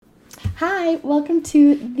Hi, welcome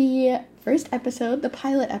to the first episode, the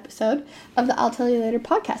pilot episode of the I'll Tell You Later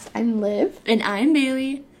podcast. I'm Liv. And I'm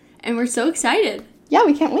Bailey. And we're so excited. Yeah,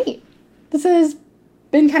 we can't wait. This has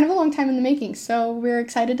been kind of a long time in the making, so we're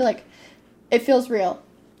excited to, it feels real.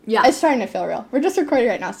 Yeah. It's starting to feel real. We're just recording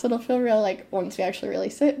right now, so it'll feel real, once we actually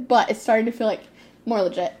release it. But it's starting to feel, more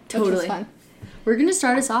legit, Totally. which is fun. We're going to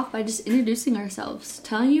start us off by just introducing ourselves,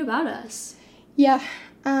 telling you about us. Yeah.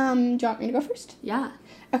 Do you want me to go first? Yeah.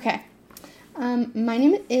 Okay. My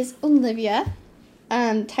name is Olivia.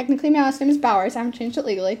 Technically my last name is Bowers. I haven't changed it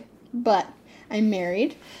legally, but I'm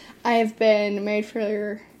married. I've been married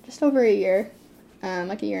for just over a year,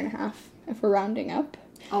 a year and a half, if we're rounding up.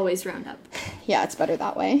 Always round up. Yeah, it's better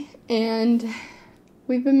that way. And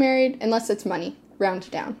we've been married, unless it's money,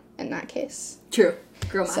 round down in that case. True.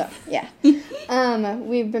 Girl math. So, yeah.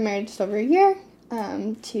 We've been married just over a year,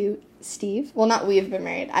 to Steve. Well, not we've been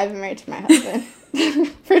married. I've been married to my husband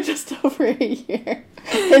for just over a year.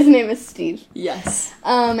 His name is Steve. Yes.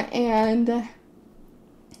 And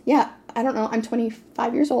yeah, I don't know. I'm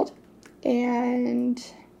 25 years old, and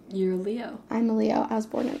You're a Leo. I'm a Leo. I was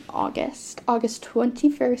born in August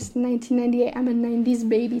 21st, 1998. I'm a 90s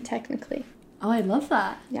baby, technically. Oh, I love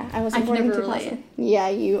that. Yeah, I wasn't born in never 2000. relate. Yeah,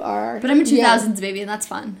 you are. But I'm a 2000s young. baby, and that's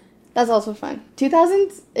fun. That's also fun.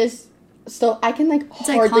 2000s is still, I can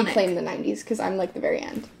hardly iconic. claim the 90s because I'm the very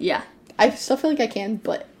end. Yeah. I still feel like I can,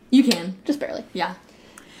 but You can. just barely. Yeah.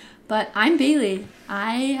 But I'm Bailey.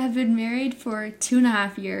 I have been married for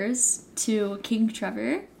 2.5 years to King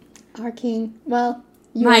Trevor. Our king. Well,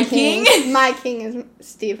 My your king? My king is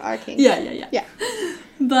Steve, our king. Yeah. Yeah.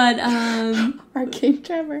 But, Our king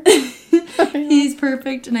Trevor. he's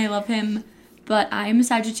perfect and I love him. But I'm a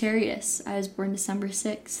Sagittarius. I was born December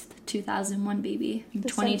 6th, 2001, baby. I'm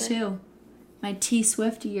December. 22. My T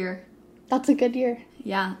Swift year. That's a good year.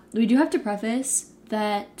 Yeah. We do have to preface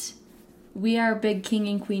that we are big king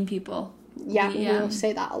and queen people. Yeah, we will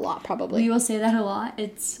say that a lot, probably. We will say that a lot.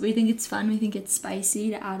 We think it's fun. We think it's spicy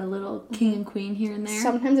to add a little king and queen here and there.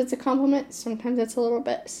 Sometimes it's a compliment. Sometimes it's a little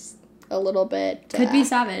bit. Could be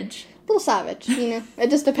savage. A little savage, It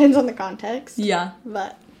just depends on the context. Yeah.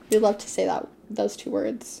 But we love to say those two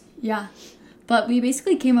words. Yeah. But we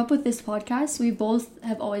basically came up with this podcast. We both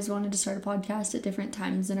have always wanted to start a podcast at different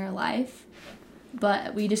times in our life.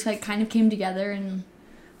 But we just kind of came together and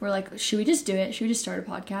we're like, should we just do it? Should we just start a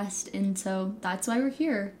podcast? And so that's why we're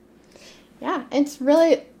here. Yeah, it's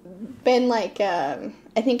really been I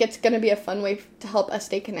think it's going to be a fun way to help us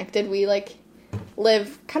stay connected. We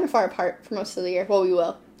live kind of far apart for most of the year. Well, we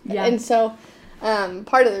will. Yeah. And so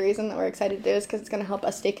part of the reason that we're excited to do is because it's going to help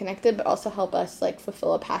us stay connected, but also help us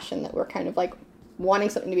fulfill a passion that we're kind of wanting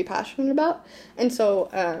something to be passionate about. And so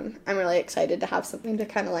I'm really excited to have something to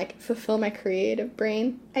kind of fulfill my creative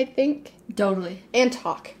brain, I think. Totally. And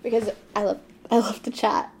talk, because I love to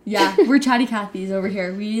chat. Yeah, we're chatty Cathy's over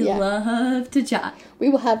here. We love to chat. We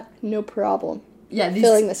will have no problem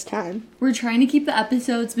filling this time. We're trying to keep the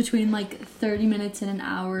episodes between 30 minutes and an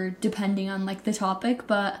hour, depending on the topic,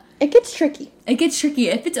 but it gets tricky.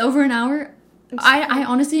 If it's over an hour, I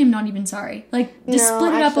honestly am not even sorry. Just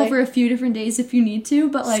split it up over a few different days if you need to,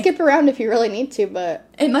 but skip around if you really need to, but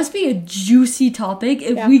it must be a juicy topic.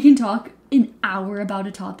 If we can talk an hour about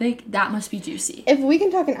a topic, that must be juicy. If we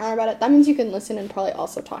can talk an hour about it, that means you can listen and probably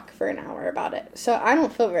also talk for an hour about it. So I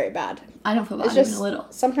don't feel very bad. I don't feel bad even a little.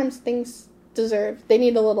 Sometimes things they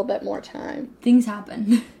need a little bit more time. Things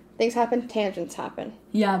happen. Things happen, tangents happen.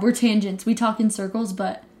 Yeah, we're tangents. We talk in circles,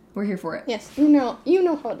 but we're here for it. Yes, you know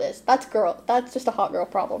how it is. That's just a hot girl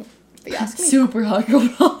problem, if you ask me. Super hot girl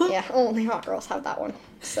problem. Yeah, only hot girls have that one.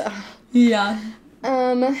 So yeah.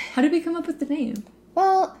 How did we come up with the name?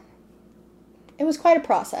 Well, it was quite a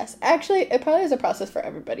process. Actually, it probably is a process for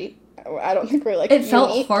everybody. I don't think we're It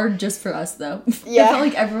felt hard just for us, though. Yeah. It felt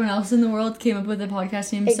like everyone else in the world came up with a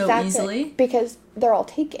podcast name so easily. Because they're all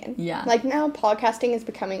taken. Yeah. Now podcasting is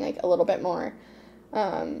becoming a little bit more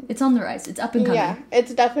it's on the rise. It's up and coming. Yeah,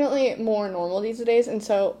 it's definitely more normal these days, and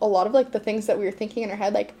so a lot of the things that we were thinking in our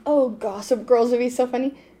head, oh, Gossip Girls would be so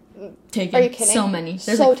funny. Taken. Are you kidding? So many.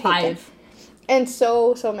 There's so 5. Taken. And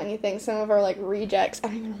so many things. Some of our rejects. I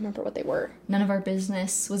don't even remember what they were. None of Our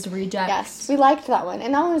Business was rejects. Yes, we liked that one,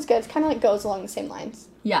 and that one was good. It's kind of goes along the same lines.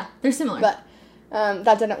 Yeah, they're similar. But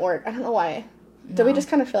that didn't work. I don't know why. No. Did we just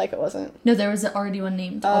kind of feel like it wasn't? No, there was already one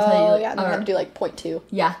named. I'll tell you. Oh yeah, and then we had to do point 2.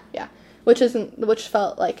 Yeah. Yeah. Which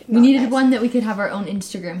felt like we needed nice. one that we could have our own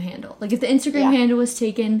Instagram handle. If the Instagram handle was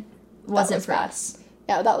taken, wasn't for us.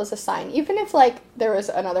 Yeah, that was a sign. Even if there was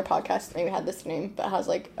another podcast that maybe had this name but has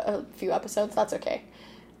a few episodes, that's okay.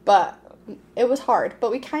 But it was hard.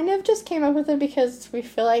 But we kind of just came up with it because we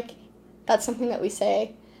feel like that's something that we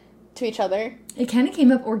say to each other. It kind of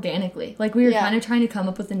came up organically. Like, we were kind of trying to come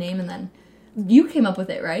up with a name, and then you came up with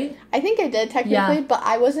it, right? I think I did, technically, but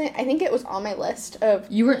I wasn't... I think it was on my list of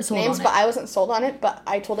you weren't sold names, on it. but I wasn't sold on it, but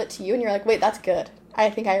I told it to you, and you're like, wait, that's good. I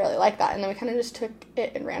think I really like that. And then we kind of just took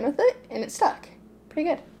it and ran with it, and it stuck. Pretty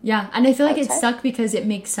good. Yeah, and I feel like it stuck because it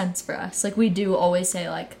makes sense for us. Like, we do always say,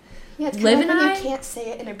 like... Yeah, it's Liv kind of and when I... you can't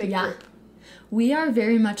say it in a big group. We are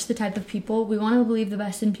very much the type of people. We want to believe the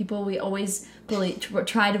best in people. We always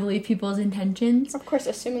try to believe people's intentions. Of course,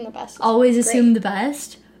 assuming the best. Always assume the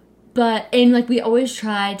best. And, like, we always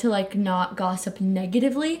try to, like, not gossip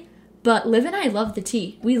negatively. But Liv and I love the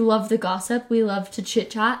tea. We love the gossip. We love to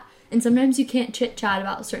chit-chat. And sometimes you can't chit-chat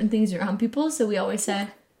about certain things around people. So we always say,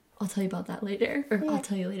 I'll tell you about that later. Or I'll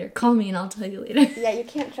tell you later. Call me and I'll tell you later. Yeah, you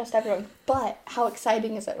can't trust everyone. But how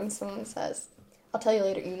exciting is it when someone says, I'll tell you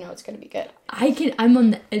later, you know it's going to be good. I'm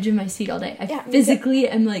on the edge of my seat all day. I physically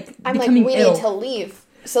am, like, becoming we ill. need to leave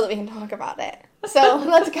so that we can talk about it. So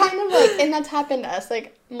that's kind of like, and that's happened to us,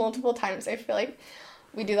 like, multiple times. I feel like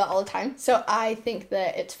we do that all the time. So I think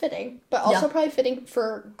that it's fitting, but also probably fitting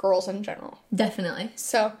for girls in general. Definitely.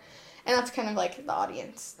 So, and that's kind of like the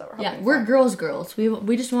audience that we're hoping for. We're girls.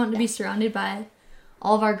 We just want to be surrounded by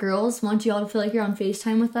all of our girls. Want you all to feel like you're on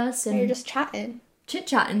FaceTime with us. And you're just chatting.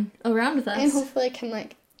 Chit-chatting around with us. And hopefully I can,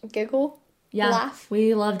 like, giggle, laugh.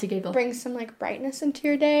 We love to giggle. Bring some, like, brightness into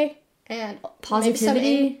your day. And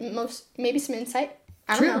positivity. Maybe some insight.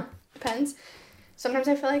 I don't know. Depends. Sometimes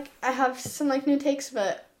I feel like I have some, like, new takes,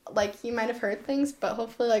 but, like, you might have heard things, but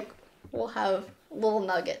hopefully, like, we'll have little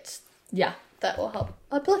nuggets. Yeah. That will help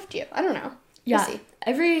uplift you. I don't know. Yeah. We'll see.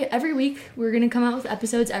 Every week we're going to come out with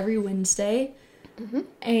episodes every Wednesday. Mm-hmm.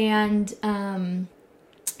 And,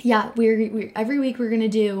 we're every week we're going to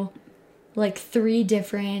do, like, 3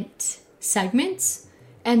 different segments.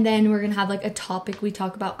 And then we're going to have, like, a topic we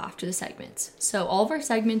talk about after the segments. So all of our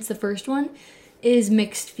segments, the first one is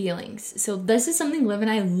mixed feelings. So this is something Liv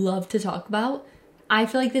and I love to talk about. I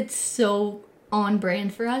feel like that's so on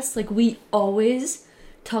brand for us. Like, we always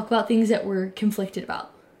talk about things that we're conflicted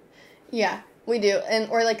about. Yeah, we do.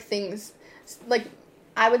 Or, like, things, like,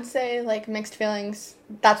 I would say, like, mixed feelings,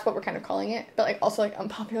 that's what we're kind of calling it. But, like, also, like,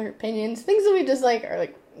 unpopular opinions. Things that we just, like, are,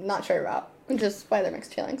 like, not sure about. Which is why they're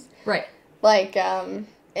mixed feelings. Right. Like, and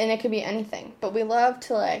it could be anything. But we love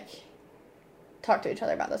to, like, talk to each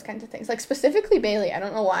other about those kinds of things. Like, specifically Bailey. I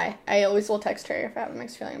don't know why. I always will text her if I have a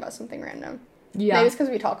mixed feeling about something random. Yeah. Maybe it's because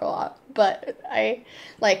we talk a lot. But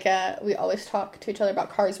we always talk to each other about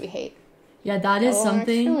cars we hate. Yeah, that is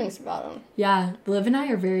something. Feelings about them. Yeah, Liv and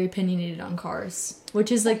I are very opinionated on cars,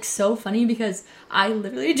 which is, like, so funny because I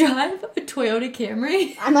literally drive a Toyota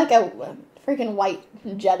Camry. I'm like a freaking white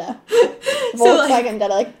Jetta. Volkswagen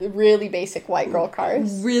Jetta, like, really basic white girl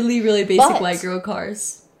cars. Really, really basic white girl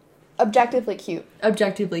cars. Objectively cute.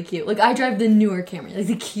 Like, I drive the newer Camry, like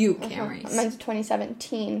the cute Camrys. Mine's a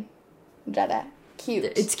 2017 Jetta. Cute.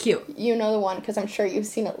 It's cute. You know the one because I'm sure you've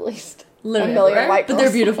seen at least literally 1 million white girls. But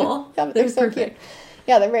they're beautiful. Yeah, they're so perfect. Cute.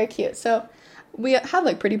 Yeah, they're very cute. So we have,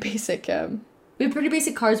 like, pretty basic. We have pretty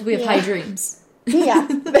basic cars. We have high dreams. Yeah,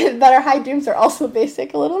 but our high dreams are also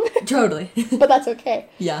basic a little bit. Totally. But that's okay.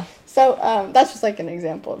 Yeah. So that's just, like, an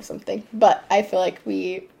example of something. But I feel like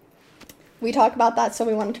we talk about that, so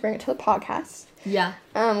we wanted to bring it to the podcast. Yeah.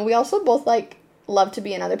 We also both, like, love to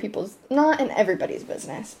be in other people's, not in everybody's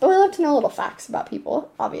business, but we love to know little facts about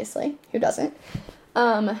people, obviously. Who doesn't?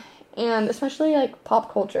 And especially, like,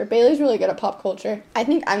 pop culture. Bailey's really good at pop culture. I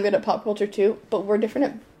think I'm good at pop culture, too, but we're different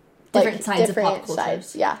at, like, different sides of pop culture.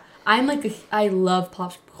 Yeah. I'm, like, I love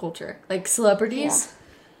pop culture. Like, celebrities,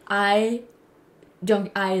 yeah.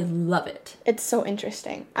 I love it. It's so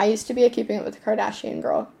interesting. I used to be a Keeping Up with the Kardashian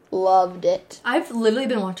girl. Loved it. I've literally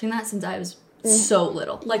been watching that since I was so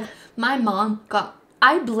little. Like, my mom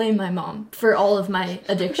I blame my mom for all of my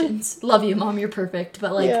addictions. Love you, Mom. You're perfect.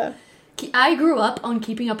 But, like, I grew up on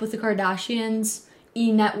Keeping Up with the Kardashians,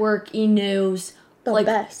 E! Network, E! News. The like,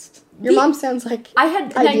 best. Your mom sounds like I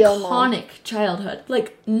had an iconic childhood.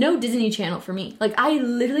 Like, no Disney Channel for me. Like, I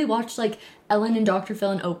literally watched, like, Ellen and Dr.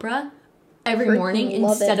 Phil and Oprah every morning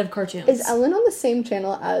instead of cartoons. Is Ellen on the same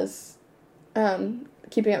channel as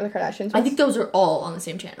Keeping Up with the Kardashians? I think those are all on the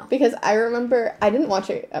same channel. Because I remember, I didn't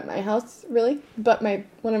watch it at my house, really, but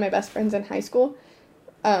one of my best friends in high school,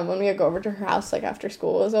 when we would go over to her house, like, after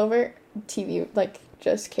school was over, TV, like,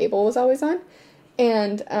 just cable was always on,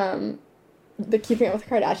 and, the Keeping Up with the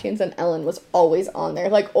Kardashians and Ellen was always on there,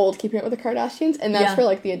 like, old Keeping Up with the Kardashians, and that's where,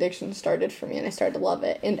 like, the addiction started for me, and I started to love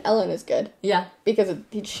it, and Ellen is good. Yeah. Because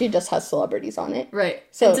she just has celebrities on it. Right.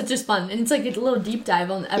 So it's just fun, and it's, like, a little deep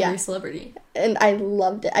dive on every celebrity. And I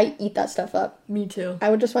loved it. I eat that stuff up. Me too.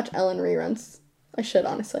 I would just watch Ellen reruns. I should,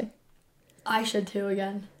 honestly. I should too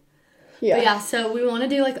again. Yeah. But yeah, so we want to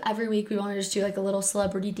do, like, every week we want to just do, like, a little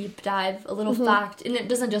celebrity deep dive, a little fact. And it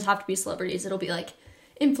doesn't just have to be celebrities. It'll be, like,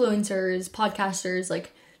 influencers, podcasters,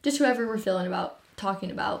 like, just whoever we're feeling about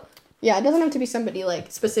talking about. Yeah, it doesn't have to be somebody,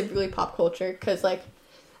 like, specifically pop culture. Because, like,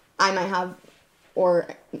 I might have, or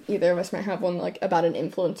either of us might have one, like, about an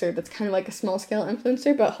influencer that's kind of like a small-scale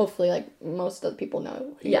influencer. But hopefully, like, most of the people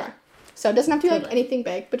know who you are. So it doesn't have to be, like, anything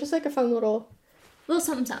big. But just, like, a fun little... Little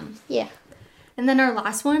something. Yeah. And then our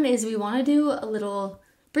last one is we want to do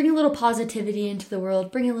bring a little positivity into the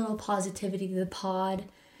world, bring a little positivity to the pod.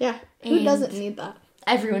 Yeah, who doesn't need that?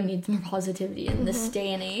 Everyone needs more positivity in this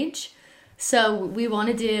day and age. So we want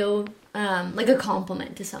to do, like, a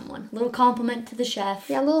compliment to someone. A little compliment to the chef.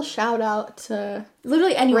 Yeah, a little shout out to...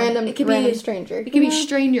 Literally anyone. Random stranger. It could be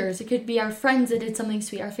strangers. It could be our friends that did something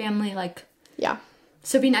sweet, our family, like... Yeah.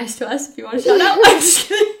 So be nice to us if you want to shout out. I'm just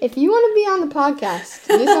kidding. If you want to be on the podcast,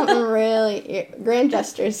 do something really... Grand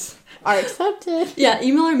gestures are accepted. Yeah,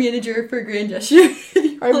 email our manager for grand gesture.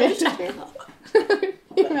 Our manager.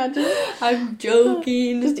 Imagine. I'm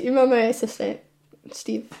joking. Just email my assistant,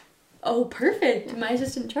 Steve. Oh, perfect. My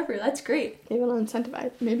assistant Trevor. That's great. Maybe I'll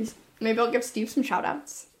incentivize. Maybe I'll give Steve some shout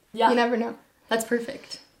outs. Yeah. You never know. That's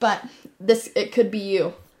perfect. But it could be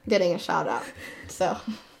you getting a shout out. So...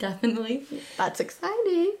 Definitely. That's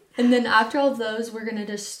exciting. And then after all of those, we're going to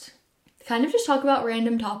just talk about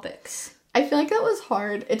random topics. I feel like that was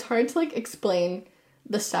hard. It's hard to, like, explain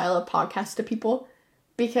the style of podcast to people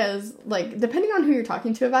because, like, depending on who you're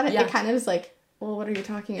talking to about it, it kind of is like, well, what are you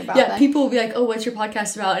talking about? Yeah, then? people will be like, oh, what's your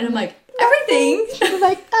podcast about? And I'm like, everything. I'm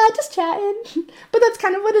like, just chatting. But that's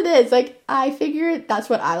kind of what it is. Like, I figure that's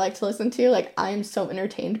what I like to listen to. Like, I'm so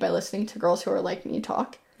entertained by listening to girls who are like me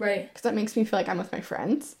talk. Right. Because that makes me feel like I'm with my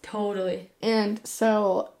friends. Totally. And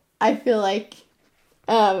so I feel like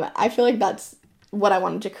that's what I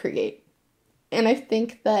wanted to create. And I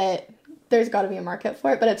think that there's got to be a market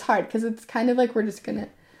for it, but it's hard because it's kind of like we're just going to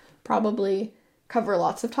probably cover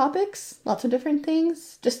lots of topics, lots of different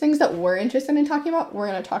things, just things that we're interested in talking about, we're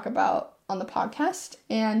going to talk about on the podcast,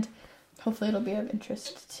 and hopefully it'll be of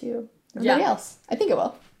interest to everybody else. I think it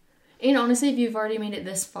will. And honestly, if you've already made it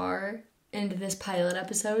this far into this pilot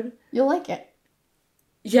episode, you'll like it.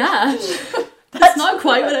 Yeah. That's not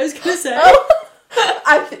quite what I was going to say.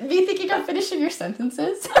 I'd be thinking of finishing your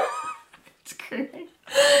sentences. It's great.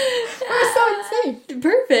 We're so insane.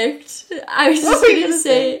 Perfect. I was just going to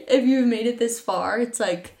say, if you've made it this far, it's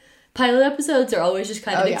like, pilot episodes are always just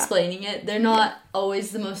kind of explaining it. They're not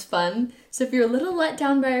always the most fun. So if you're a little let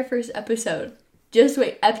down by our first episode, just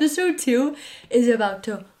wait. Episode 2 is about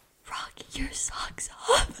to rock your socks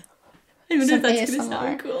off. I don't know if that's going to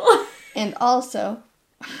sound cool. And also,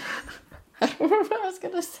 I don't remember what I was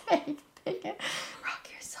going to say. Rock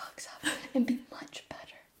your socks off and be much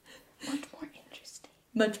better. Much more interesting.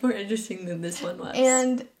 Much more interesting than this one was.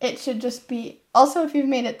 And it should just be... Also, if you've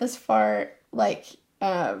made it this far, like,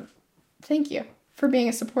 thank you for being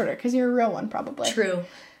a supporter, because you're a real one, probably. True.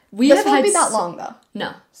 This won't be that long, though.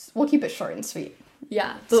 No. We'll keep it short and sweet.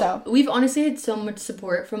 Yeah, but we've honestly had so much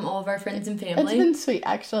support from all of our friends and family. It's been sweet,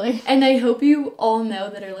 actually. And I hope you all know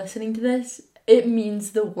that are listening to this, it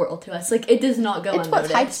means the world to us. Like, it does not go unnoticed.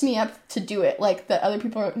 It's what hypes me up to do it. Like, the other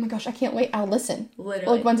people are like, oh my gosh, I can't wait, I'll listen.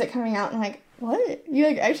 Literally. Like, when's it coming out? And I'm like, what? You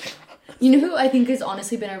like, actually... You know who I think has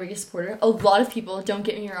honestly been our biggest supporter? A lot of people, don't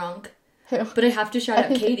get me wrong. Who? But I have to shout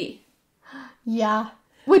out Katie. Yeah.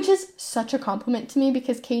 Which is such a compliment to me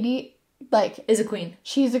because Katie... like, is a queen.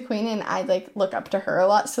 She's a queen, and I, like, look up to her a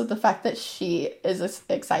lot. So the fact that she is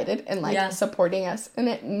excited and, like, supporting us, and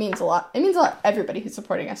it means a lot. It means a lot to everybody who's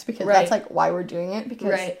supporting us because that's, like, why we're doing it,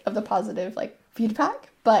 because of the positive, like, feedback.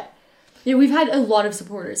 But yeah, we've had a lot of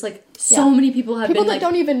supporters. Like, so many people have people been, that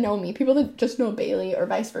don't even know me, people that just know Bailey or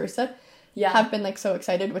vice versa, have been, like, so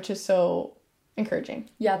excited, which is so encouraging.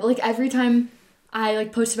 Yeah, but, like, every time I,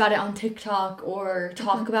 like, post about it on TikTok or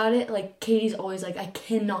talk about it, like, Katie's always like, I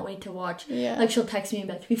cannot wait to watch. Yeah. Like, she'll text me and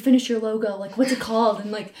be like, we finished your logo. Like, what's it called?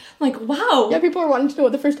 And, like, I'm like, wow. Yeah, people are wanting to know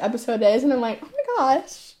what the first episode is, and I'm like, oh my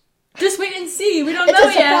gosh. Just wait and see. We don't know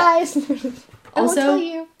yet. It's a surprise.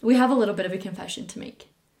 Also, we have a little bit of a confession to make.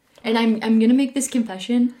 And I'm going to make this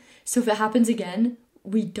confession, so if it happens again,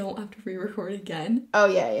 we don't have to re-record again. Oh,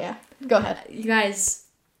 yeah. Go ahead. You guys,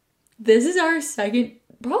 this is our second...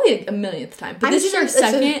 Probably a millionth time. But this is our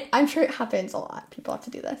second... I'm sure it happens a lot. People have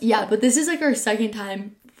to do this. Yeah, but this is like our second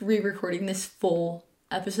time re-recording this full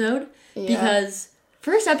episode. Yeah. Because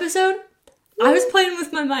first episode, I was playing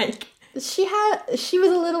with my mic. She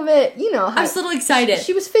was a little bit, you know... I was a little excited.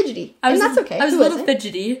 She was fidgety. And that's okay. I was a little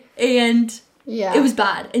fidgety. And it was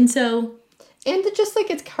bad. And so... And it just,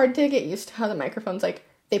 like, it's hard to get used to how the microphone's, like,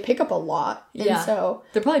 they pick up a lot. Yeah. And so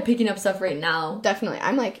they're probably picking up stuff right now. definitely.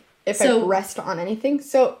 I'm like, if I rest on anything.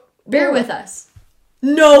 So bear with us.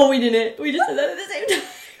 No, we didn't. We just said that at the same time.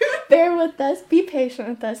 Bear with us. Be patient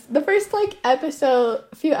with us. The first, like,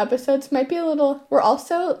 few episodes might be a little... We're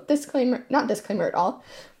also, not disclaimer at all,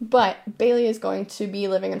 but Bailey is going to be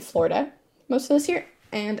living in Florida most of this year,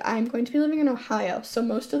 and I'm going to be living in Ohio. So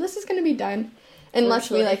most of this is going to be done unless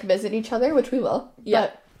we, like, visit each other, which we will. Yeah.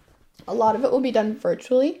 But a lot of it will be done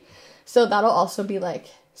virtually. So that'll also be, like,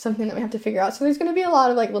 something that we have to figure out. So there's going to be a lot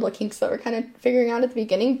of, like, little kinks that we're kind of figuring out at the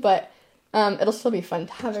beginning, but it'll still be fun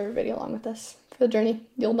to have everybody along with us. The journey.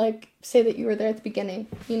 You'll like say that you were there at the beginning,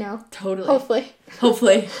 you know. Totally.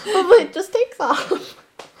 Hopefully it just takes off.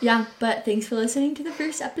 Yeah, but thanks for listening to the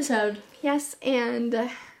first episode. Yes, and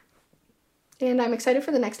I'm excited for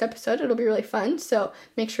the next episode. It'll be really fun, so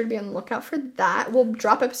make sure to be on the lookout for that. We'll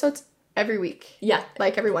drop episodes every week. Yeah,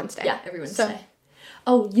 like every Wednesday. Yeah, every Wednesday.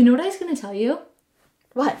 Oh, you know what I was gonna tell you?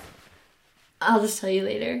 What? I'll just tell you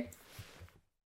later.